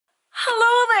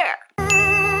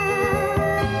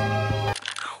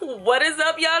What is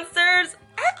up, Youngsters?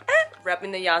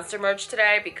 Repping the Youngster merch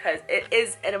today because it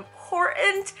is an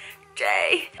important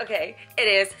day. Okay, it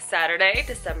is Saturday,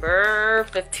 December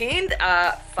 15th,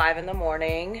 5 in the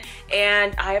morning,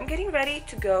 and I am getting ready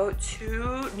to go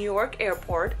to New York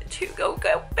Airport to go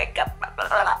pick up my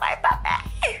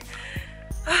puppy.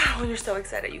 When you're so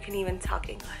excited, you can even talk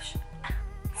English.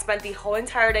 Spent the whole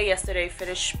entire day yesterday,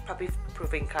 finished puppy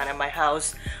proofing kind of my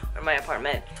house or my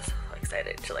apartment. So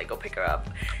excited to like go pick her up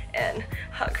and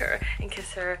hug her and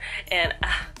kiss her, and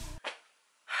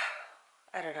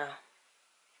I don't know.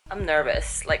 I'm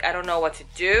nervous. Like, I don't know what to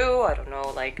do. I don't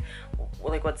know like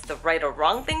what's the right or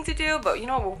wrong thing to do, but you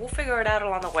know, we'll figure it out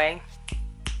along the way.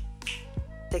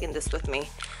 Taking this with me.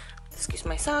 Excuse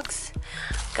my socks.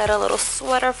 Got a little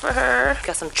sweater for her.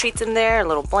 Got some treats in there, a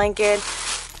little blanket,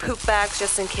 poop bags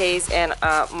just in case, and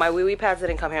my wee-wee pads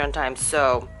didn't come here on time,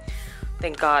 so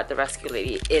thank God the rescue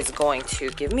lady is going to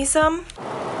give me some.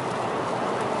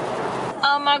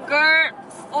 Oh my God,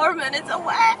 4 minutes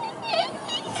away.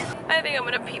 I think I'm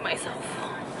gonna pee myself.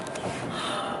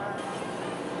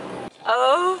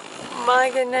 Oh my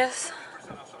goodness.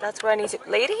 That's where I need to.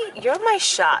 Lady, you're my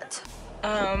shot.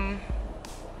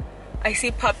 I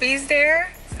see puppies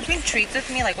there. Doing treats with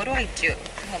me. Like, what do I do?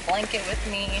 Bring a blanket with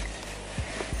me.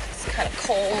 It's kind of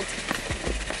cold.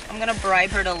 I'm gonna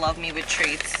bribe her to love me with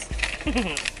treats.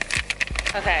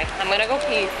 Okay, I'm gonna go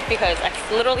pee because I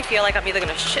literally feel like I'm either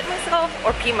gonna shit myself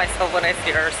or pee myself when I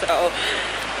see her. So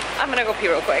I'm gonna go pee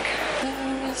real quick.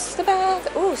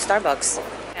 Ooh, Starbucks.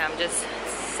 Yeah, I'm just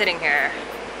sitting here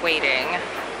waiting.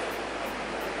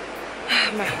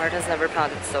 My heart has never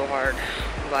pounded so hard,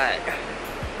 but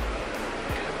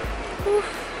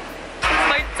it's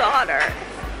my daughter.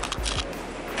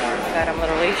 Oh God, I'm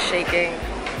literally shaking.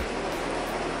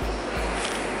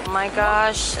 Oh my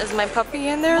gosh, is my puppy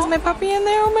in there? Is my puppy in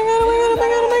there? Oh my God, oh my God, oh my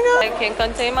God, oh my God. I can't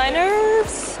contain my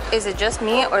nerves. Is it just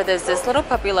me, or does this little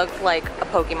puppy look like a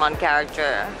Pokemon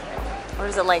character? Or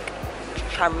is it like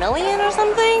Charmeleon or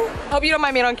something? Hope you don't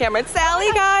mind me on camera. It's Sally,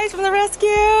 guys, from the rescue.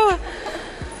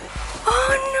 Oh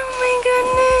no, my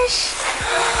goodness.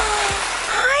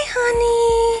 Hi,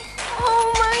 honey.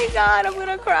 Oh my God, I'm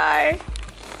gonna cry.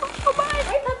 Oh my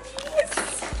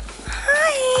puppies.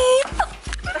 Hi.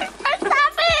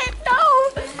 Stop it. No.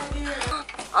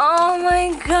 Oh my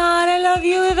God, I love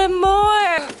you even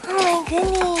more. Oh my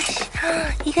goodness.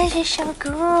 You guys are so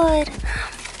good.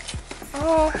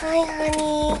 Oh, hi,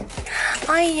 honey.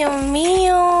 Ay, Dios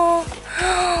mío.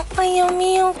 Ay, Dios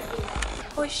mío.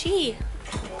 Who is she?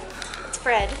 It's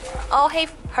Fred. Oh, hey,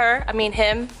 her. I mean,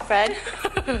 him, Fred.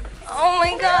 Oh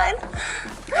my God.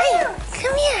 Hi,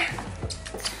 come here.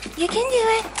 You can do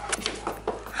it.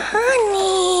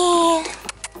 Honey.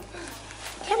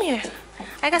 Come here.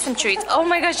 I got some treats. Oh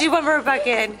my gosh, she went for her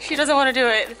bucket. She doesn't want to do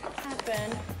it. What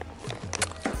happened?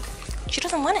 She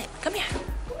doesn't want it. Come here.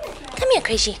 Come here,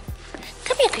 crazy.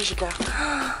 Come here, crazy girl.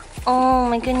 Oh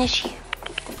my goodness.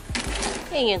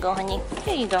 Here you go, honey.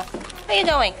 Here you go. Where are you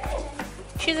going?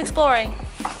 She's exploring.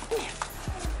 Come here.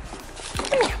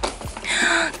 Come here.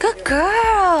 Good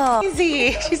girl.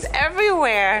 Easy. She's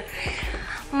everywhere.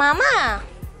 Mama.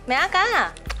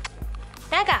 Mega.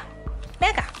 Mega.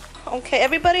 Mega. Okay,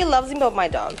 everybody loves me but my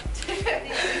dog.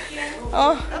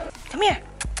 Oh, come here.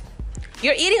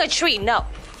 You're eating a treat. No.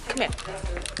 Come here.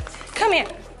 Come here.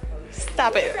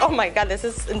 Stop it. Oh my God, this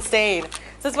is insane.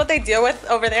 Is this what they deal with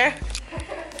over there?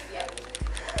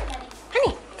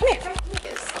 Honey, come here.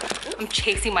 I'm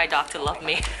chasing my dog to love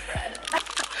me.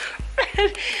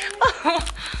 Fred.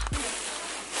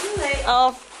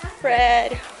 Oh,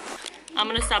 Fred. I'm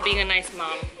gonna stop being a nice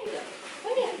mom.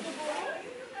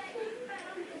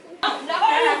 Oh, no.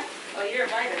 Oh, you're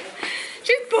invited.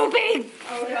 She's pooping.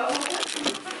 Oh no.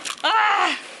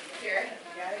 Ah. Here.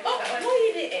 Oh, no,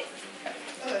 you didn't.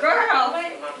 Girl!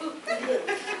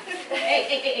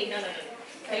 Hey, no.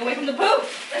 Stay away from the poop!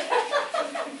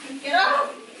 Get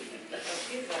off!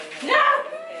 No!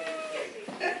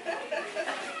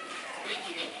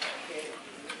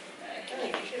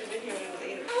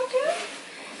 Okay.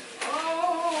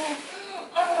 Oh.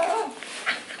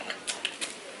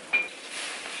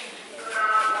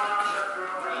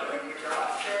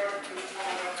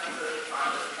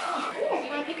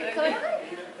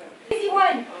 Easy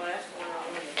one!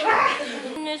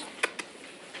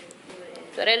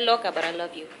 Tú eres loca, but I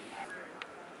love you.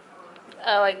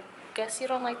 Oh, I guess you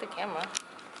don't like the camera.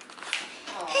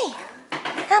 Hey,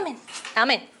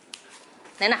 Almond.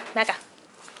 Nana, Naga.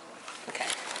 Okay.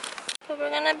 So we're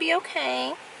gonna be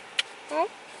okay.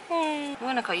 I'm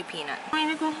gonna call you Peynut.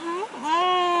 I'm gonna go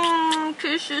home.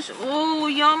 Kisses. Oh,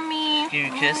 yummy. Give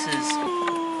you kisses.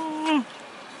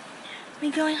 We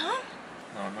going home?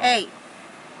 No, no. Hey.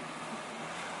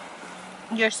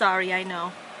 You're sorry, I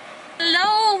know.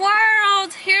 Hello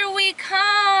world, here we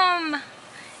come.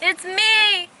 It's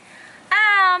me,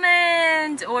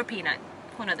 Almond, or Peynut.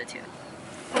 One of the two.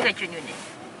 We'll get your new name.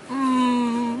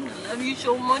 I love you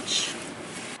so much.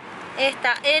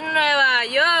 Está en Nueva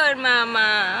York,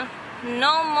 mama.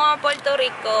 No more Puerto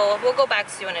Rico. We'll go back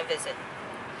soon and visit.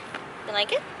 You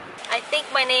like it? I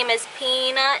think my name is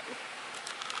Peynut.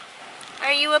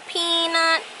 Are you a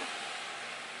peanut?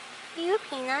 Are you a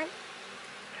peanut?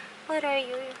 What are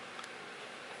you?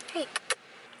 Hey.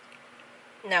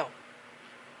 No.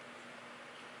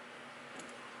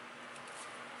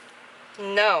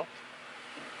 No.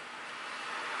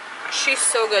 She's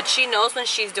so good. She knows when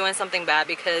she's doing something bad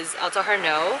because I'll tell her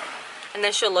no. And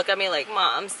then she'll look at me like,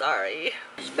 Mom, I'm sorry.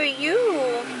 It's for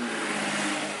you.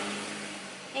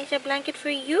 It's a blanket for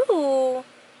you.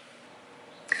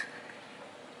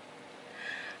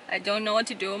 I don't know what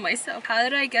to do with myself. How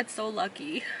did I get so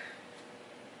lucky?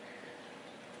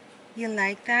 You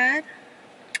like that?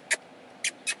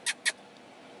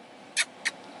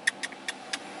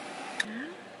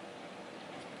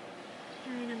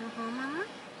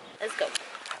 Let's go.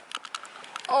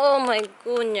 Oh my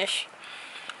goodness.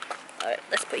 Alright,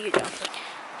 let's put you down. It's okay.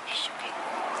 It's okay.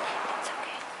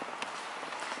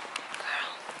 Girl.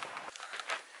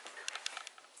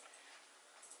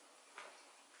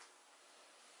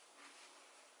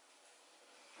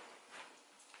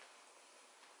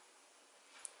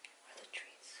 Where are the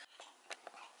treats?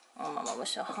 Oh, Mama was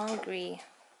so hungry.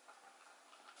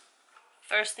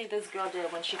 First thing this girl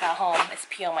did when she got home is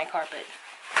pee on my carpet.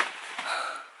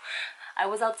 I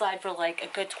was outside for like a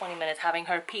good 20 minutes having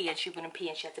her pee and she wouldn't pee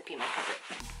and she had to pee on my carpet.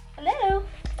 Hello.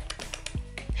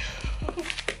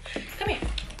 Come here.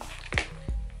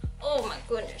 Oh my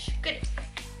goodness. Good.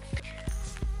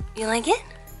 You like it?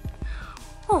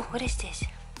 Oh, what is this?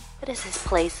 What is this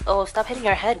place? Oh, stop hitting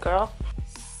your head, girl.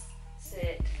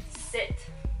 Sit. Sit.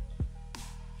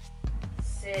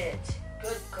 Sit.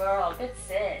 Good girl. Good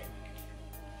sit.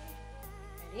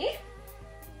 Ready?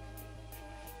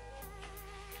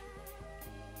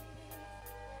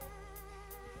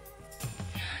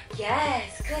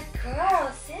 Yes, good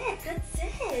girl. Sit, good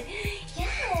sit.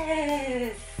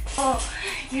 Yes. Oh,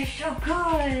 you're so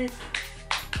good.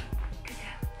 Good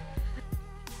girl.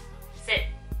 Sit.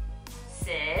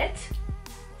 Sit.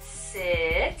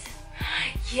 Sit.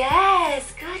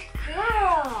 Yes, good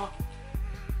girl.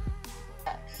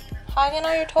 Hogging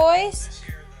all your toys?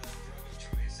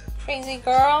 Crazy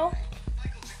girl.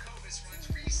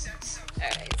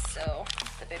 Alright, so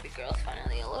the baby girl's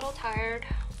finally a little tired.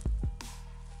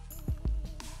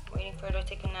 Waiting for her to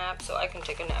take a nap so I can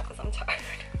take a nap because I'm tired.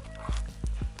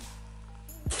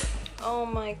 Oh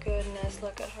my goodness,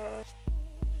 look at her.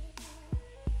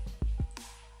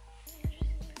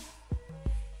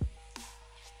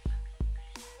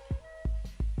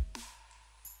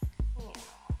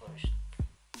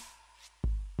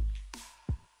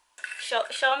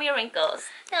 Show me your wrinkles.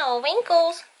 No,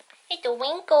 wrinkles. It's the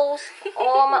wrinkles.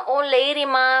 Oh, my old lady,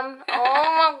 Mom. Oh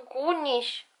my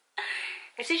goodness.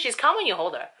 You see, she's calm when you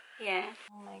hold her. Yeah.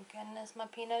 Oh my goodness, my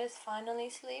Peynut is finally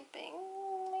sleeping.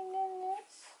 Oh my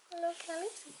goodness. Look,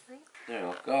 Kelly's asleep. There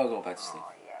you go. Go back to sleep.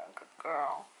 Oh yeah, good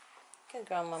girl. Good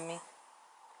girl, Mommy.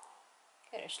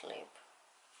 Get her sleep.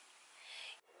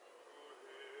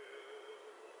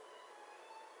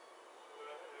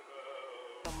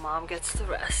 Mom gets to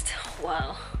rest.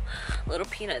 Wow, little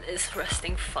Peynut is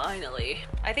resting finally.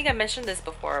 I think I mentioned this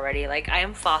before already. Like, I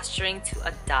am fostering to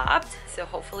adopt, so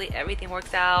hopefully everything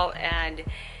works out and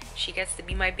she gets to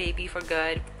be my baby for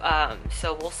good.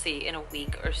 So we'll see in a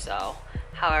week or so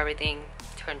how everything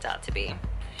turns out to be.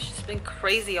 She's been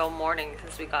crazy all morning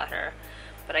since we got her,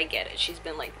 but I get it. She's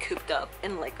been like cooped up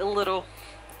in like a little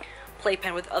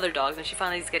playpen with other dogs and she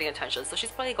finally is getting attention, so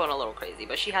she's probably going a little crazy,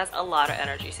 but she has a lot of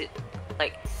energy. She's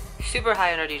like super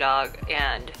high energy dog,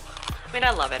 and I mean,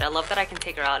 I love it. I love that I can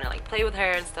take her out and like play with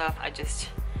her and stuff. I just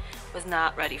was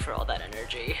not ready for all that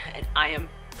energy and I am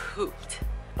pooped.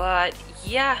 But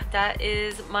yeah, that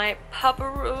is my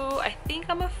pupperoo. I think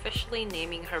I'm officially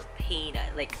naming her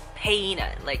Peynut, like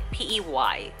Peynut, like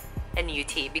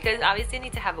P-E-Y-N-U-T, because obviously I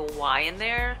need to have a Y in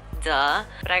there, duh.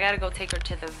 But I gotta go take her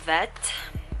to the vet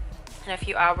in a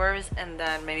few hours and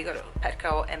then maybe go to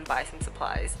Petco and buy some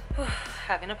supplies.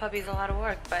 Having a puppy is a lot of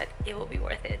work, but it will be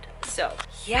worth it. So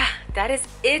yeah, that is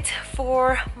it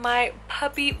for my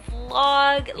puppy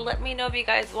vlog. Let me know if you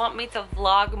guys want me to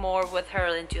vlog more with her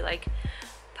and do like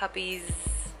puppies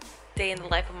day in the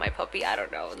life of my puppy. I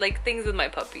don't know, like things with my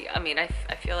puppy. I mean, I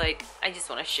feel like I just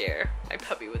want to share my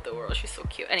puppy with the world. She's so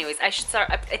cute. Anyways, I should start,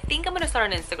 I think I'm gonna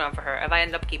start an Instagram for her if I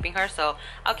end up keeping her, so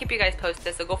I'll keep you guys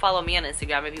posted. So go follow me on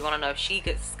Instagram if you want to know if she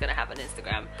is gonna have an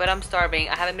Instagram. But I'm starving.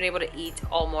 I haven't been able to eat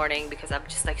all morning because I'm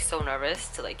just like so nervous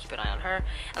to like keep an eye on her.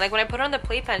 And like when I put her on the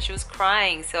playpen, she was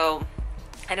crying, so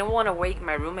I don't want to wake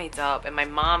my roommates up, and my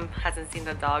mom hasn't seen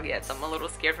the dog yet, so I'm a little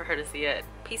scared for her to see it.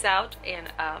 Peace out, and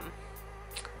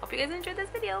hope you guys enjoyed this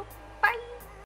video. Bye.